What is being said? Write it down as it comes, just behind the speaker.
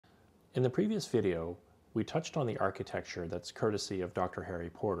In the previous video, we touched on the architecture that's courtesy of Dr. Harry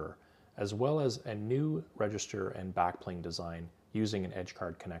Porter, as well as a new register and backplane design using an edge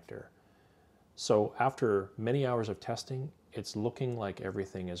card connector. So after many hours of testing, it's looking like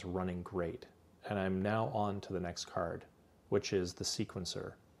everything is running great. And I'm now on to the next card, which is the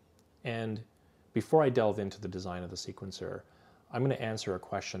sequencer. And before I delve into the design of the sequencer, I'm going to answer a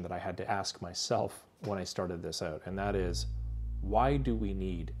question that I had to ask myself when I started this out, and that is, why do we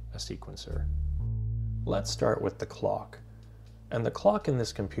need a sequencer? Let's start with the clock. And the clock in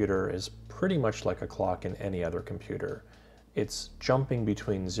this computer is pretty much like a clock in any other computer. It's jumping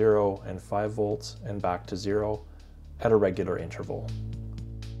between 0 and 5 volts and back to 0 at a regular interval.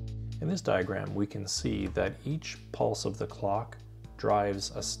 In this diagram, we can see that each pulse of the clock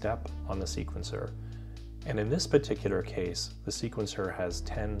drives a step on the sequencer. And in this particular case, the sequencer has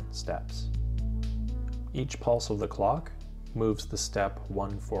 10 steps. Each pulse of the clock moves the step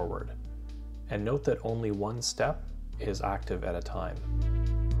one forward. And note that only one step is active at a time.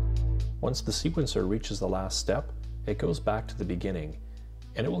 Once the sequencer reaches the last step, it goes back to the beginning,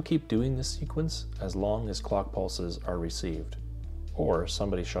 and it will keep doing this sequence as long as clock pulses are received, or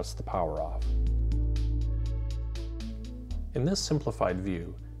somebody shuts the power off. In this simplified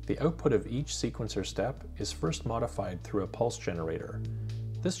view, the output of each sequencer step is first modified through a pulse generator.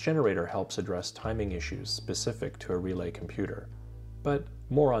 This generator helps address timing issues specific to a relay computer, but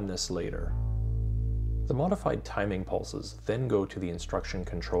more on this later. The modified timing pulses then go to the instruction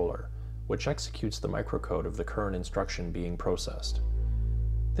controller, which executes the microcode of the current instruction being processed.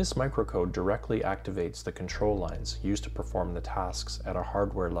 This microcode directly activates the control lines used to perform the tasks at a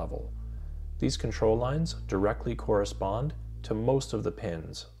hardware level. These control lines directly correspond to most of the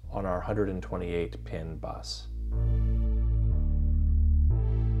pins on our 128-pin bus.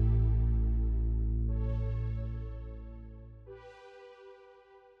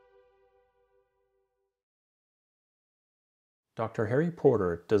 Dr. Harry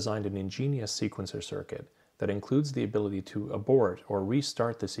Porter designed an ingenious sequencer circuit that includes the ability to abort or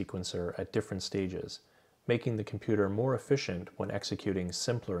restart the sequencer at different stages, making the computer more efficient when executing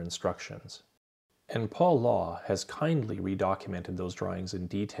simpler instructions. And Paul Law has kindly redocumented those drawings in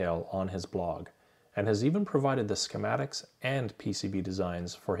detail on his blog, and has even provided the schematics and PCB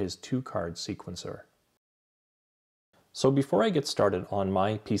designs for his 2-card sequencer. So before I get started on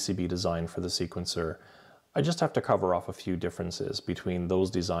my PCB design for the sequencer, I just have to cover off a few differences between those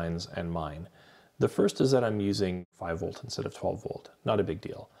designs and mine. The first is that I'm using 5 volt instead of 12 volt, not a big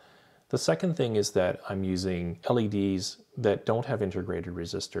deal. The second thing is that I'm using LEDs that don't have integrated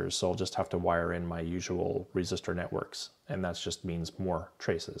resistors, so I'll just have to wire in my usual resistor networks, and that just means more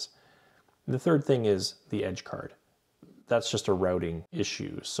traces. The third thing is the edge card. That's just a routing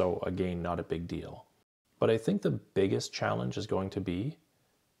issue, so again, not a big deal. But I think the biggest challenge is going to be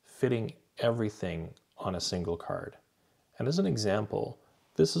fitting everything on a single card. And as an example,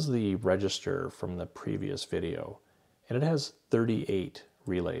 this is the register from the previous video, and it has 38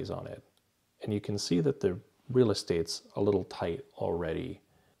 relays on it. And you can see that the real estate's a little tight already.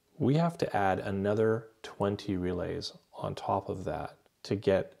 We have to add another 20 relays on top of that to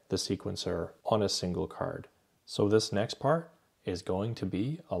get the sequencer on a single card. So this next part is going to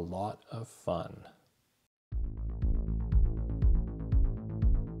be a lot of fun.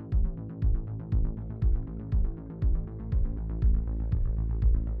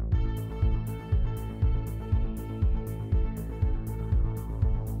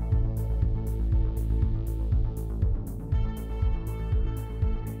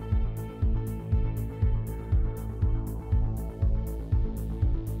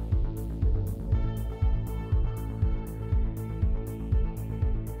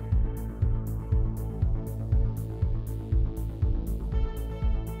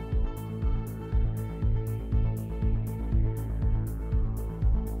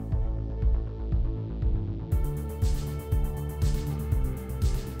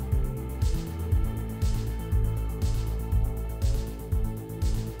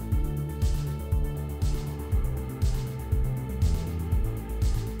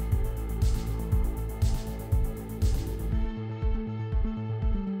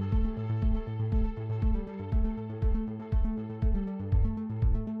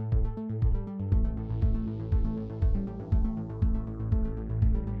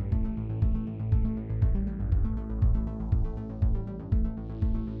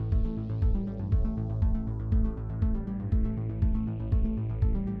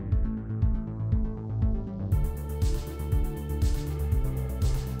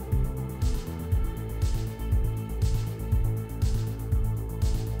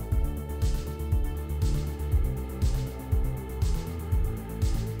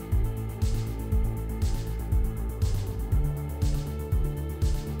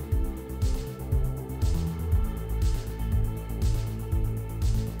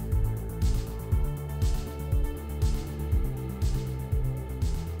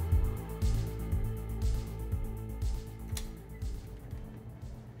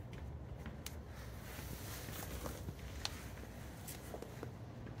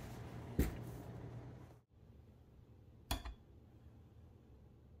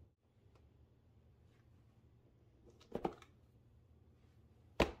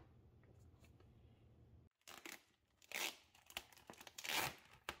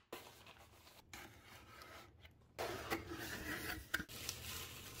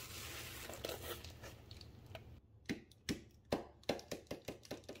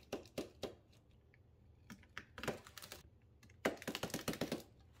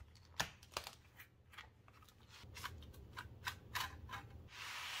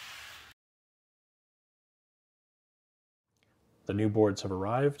 The new boards have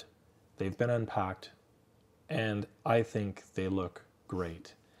arrived, they've been unpacked, and I think they look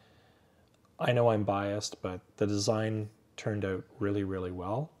great. I know I'm biased, but the design turned out really, really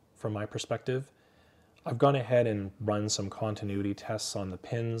well from my perspective. I've gone ahead and run some continuity tests on the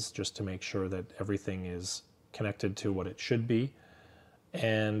pins just to make sure that everything is connected to what it should be.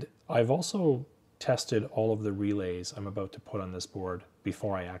 And I've also tested all of the relays I'm about to put on this board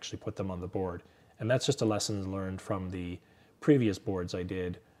before I actually put them on the board. And that's just a lesson learned from the previous boards I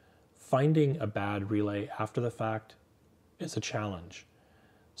did. Finding a bad relay after the fact is a challenge.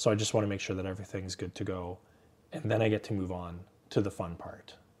 So I just want to make sure that everything's good to go. And then I get to move on to the fun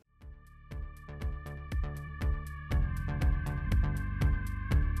part.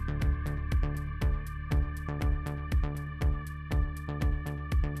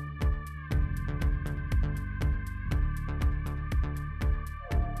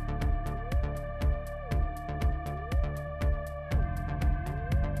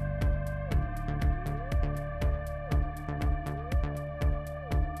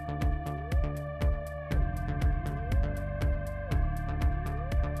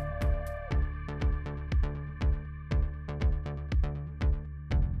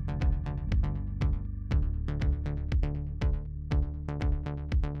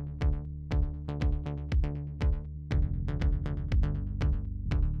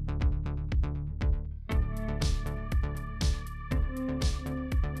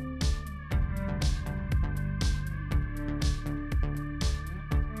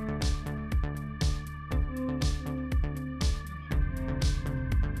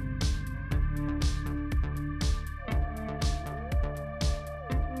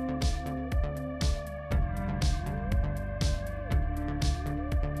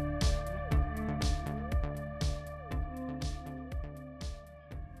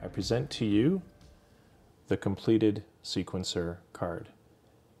 I present to you the completed sequencer card.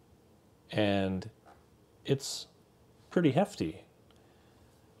 And it's pretty hefty.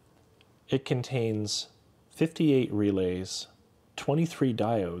 It contains 58 relays, 23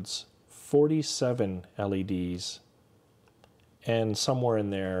 diodes, 47 LEDs, and somewhere in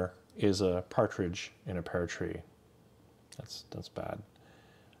there is a partridge in a pear tree. That's bad.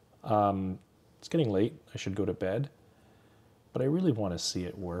 It's getting late. I should go to bed. But I really want to see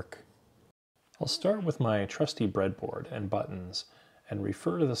it work. I'll start with my trusty breadboard and buttons and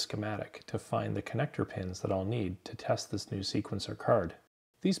refer to the schematic to find the connector pins that I'll need to test this new sequencer card.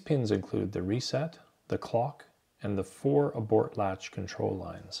 These pins include the reset, the clock, and the 4 abort latch control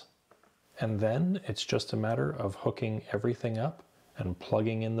lines. And then it's just a matter of hooking everything up and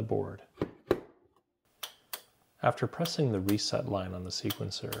plugging in the board. After pressing the reset line on the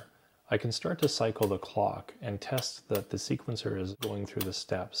sequencer, I can start to cycle the clock and test that the sequencer is going through the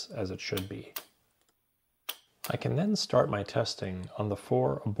steps as it should be. I can then start my testing on the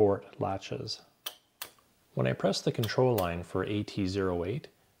 4 abort latches. When I press the control line for AT08,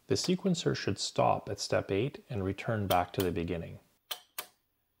 the sequencer should stop at step 8 and return back to the beginning.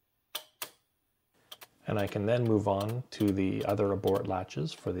 And I can then move on to the other abort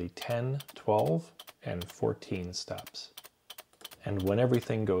latches for the 10, 12, and 14 steps. And when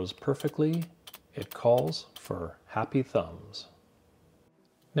everything goes perfectly, it calls for happy thumbs.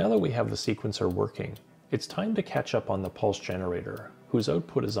 Now that we have the sequencer working, it's time to catch up on the pulse generator, whose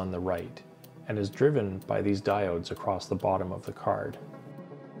output is on the right, and is driven by these diodes across the bottom of the card.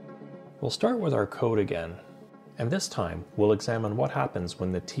 We'll start with our code again, and this time we'll examine what happens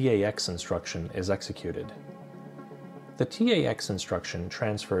when the TAX instruction is executed. The TAX instruction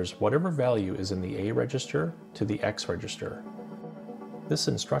transfers whatever value is in the A register to the X register. This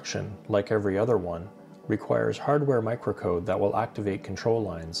instruction, like every other one, requires hardware microcode that will activate control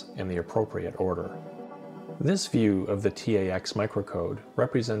lines in the appropriate order. This view of the TAX microcode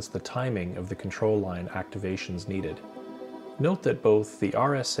represents the timing of the control line activations needed. Note that both the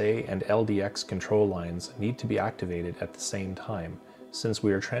RSA and LDX control lines need to be activated at the same time, since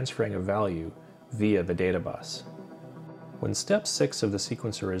we are transferring a value via the data bus. When step 6 of the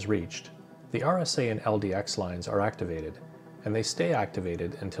sequencer is reached, the RSA and LDX lines are activated, and they stay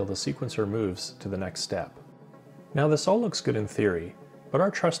activated until the sequencer moves to the next step. Now this all looks good in theory, but our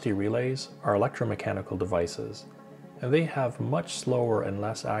trusty relays are electromechanical devices, and they have much slower and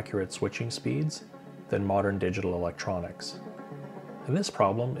less accurate switching speeds than modern digital electronics. And this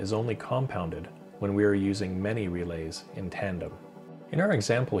problem is only compounded when we are using many relays in tandem. In our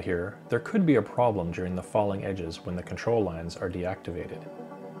example here, there could be a problem during the falling edges when the control lines are deactivated.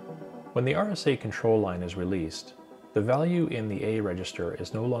 When the RSA control line is released, the value in the A register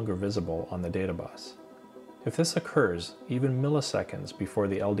is no longer visible on the data bus. If this occurs even milliseconds before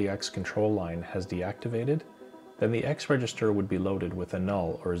the LDX control line has deactivated, then the X register would be loaded with a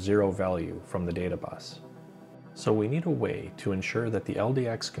null or 0 value from the data bus. So we need a way to ensure that the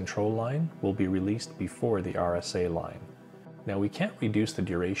LDX control line will be released before the RSA line. Now we can't reduce the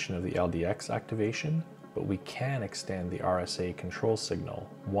duration of the LDX activation, but we can extend the RSA control signal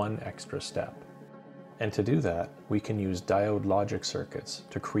one extra step. And to do that, we can use diode logic circuits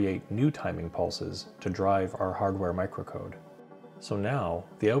to create new timing pulses to drive our hardware microcode. So now,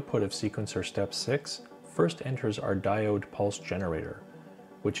 the output of sequencer step 6 first enters our diode pulse generator,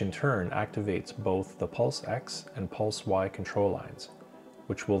 which in turn activates both the pulse X and pulse Y control lines,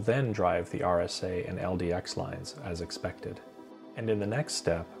 which will then drive the RSA and LDX lines as expected. And in the next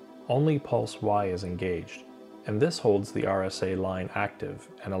step, only pulse Y is engaged, and this holds the RSA line active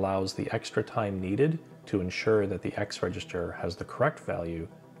and allows the extra time needed to ensure that the X register has the correct value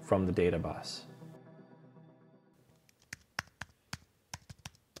from the data bus.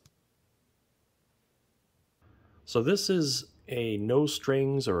 So this is a no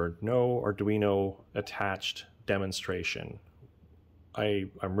strings or no Arduino attached demonstration. I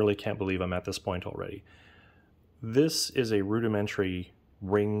really can't believe I'm at this point already. This is a rudimentary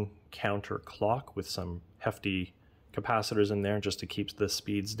ring counter clock with some hefty capacitors in there just to keep the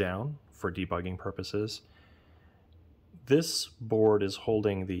speeds down for debugging purposes. This board is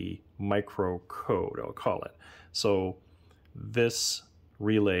holding the microcode, I'll call it. So this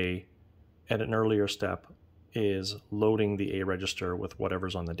relay at an earlier step is loading the A register with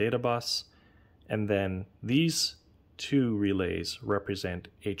whatever's on the data bus, and then these two relays represent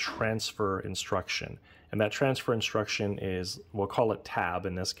a transfer instruction, and that transfer instruction is, we'll call it tab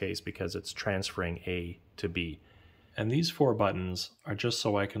in this case because it's transferring A to B. And these 4 buttons are just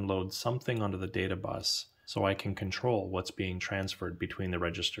so I can load something onto the data bus so I can control what's being transferred between the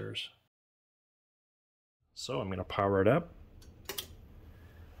registers. So I'm going to power it up.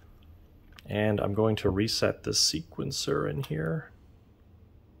 And I'm going to reset the sequencer in here,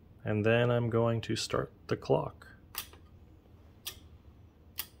 and then I'm going to start the clock.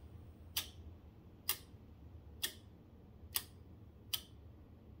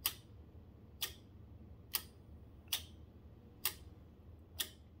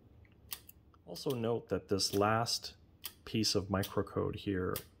 Also note that this last piece of microcode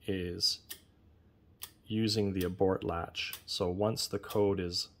here is using the abort latch. So once the code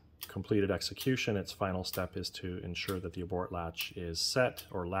is completed execution, its final step is to ensure that the abort latch is set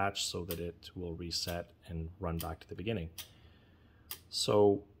or latched so that it will reset and run back to the beginning.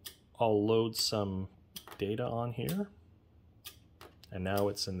 So I'll load some data on here, and now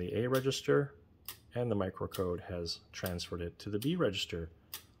it's in the A register, and the microcode has transferred it to the B register.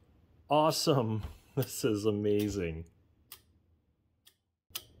 Awesome! This is amazing.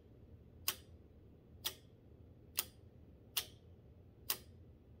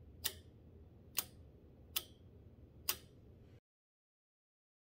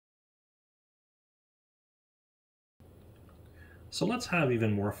 So let's have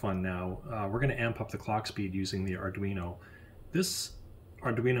even more fun now. We're going to amp up the clock speed using the Arduino. This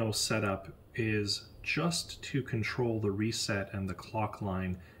Arduino setup is just to control the reset and the clock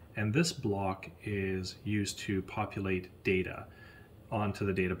line, and this block is used to populate data onto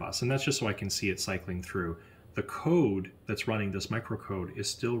the data bus, and that's just so I can see it cycling through. The code that's running this microcode is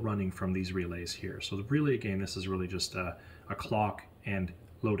still running from these relays here. So really, again, this is really just a clock and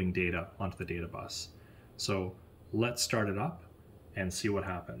loading data onto the data bus. So let's start it up and see what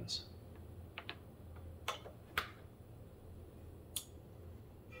happens.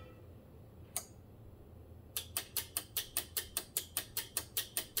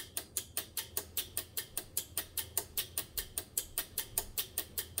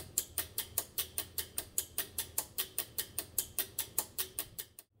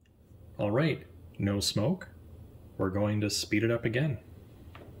 All right, no smoke. We're going to speed it up again.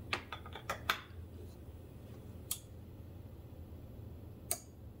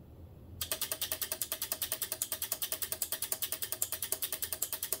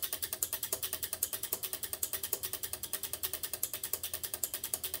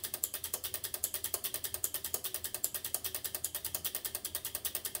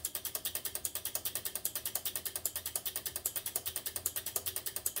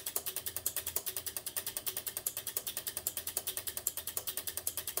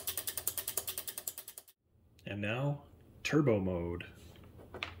 And now, turbo mode.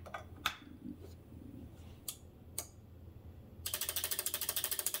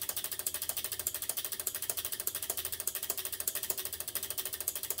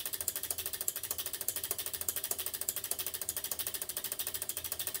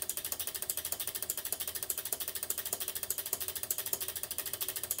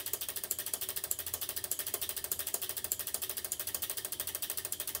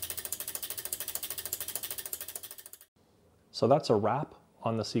 So that's a wrap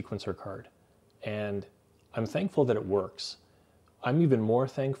on the sequencer card, and I'm thankful that it works. I'm even more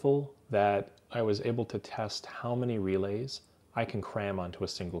thankful that I was able to test how many relays I can cram onto a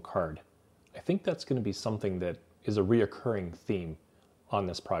single card. I think that's going to be something that is a reoccurring theme on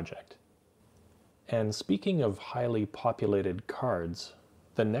this project. And speaking of highly populated cards,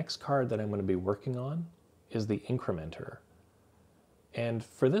 the next card that I'm going to be working on is the incrementer. And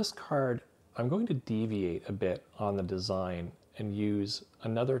for this card, I'm going to deviate a bit on the design and use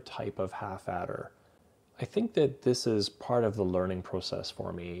another type of half adder. I think that this is part of the learning process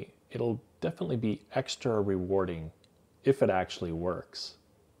for me. It'll definitely be extra rewarding if it actually works.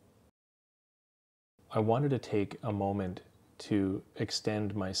 I wanted to take a moment to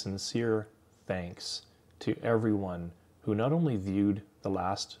extend my sincere thanks to everyone who not only viewed the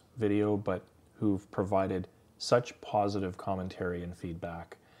last video, but who've provided such positive commentary and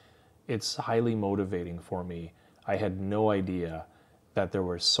feedback. It's highly motivating for me. I had no idea that there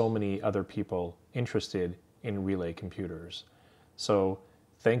were so many other people interested in relay computers. So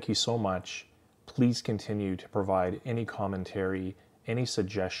thank you so much. Please continue to provide any commentary, any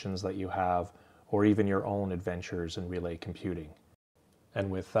suggestions that you have, or even your own adventures in relay computing. And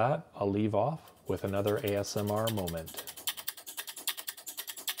with that, I'll leave off with another ASMR moment.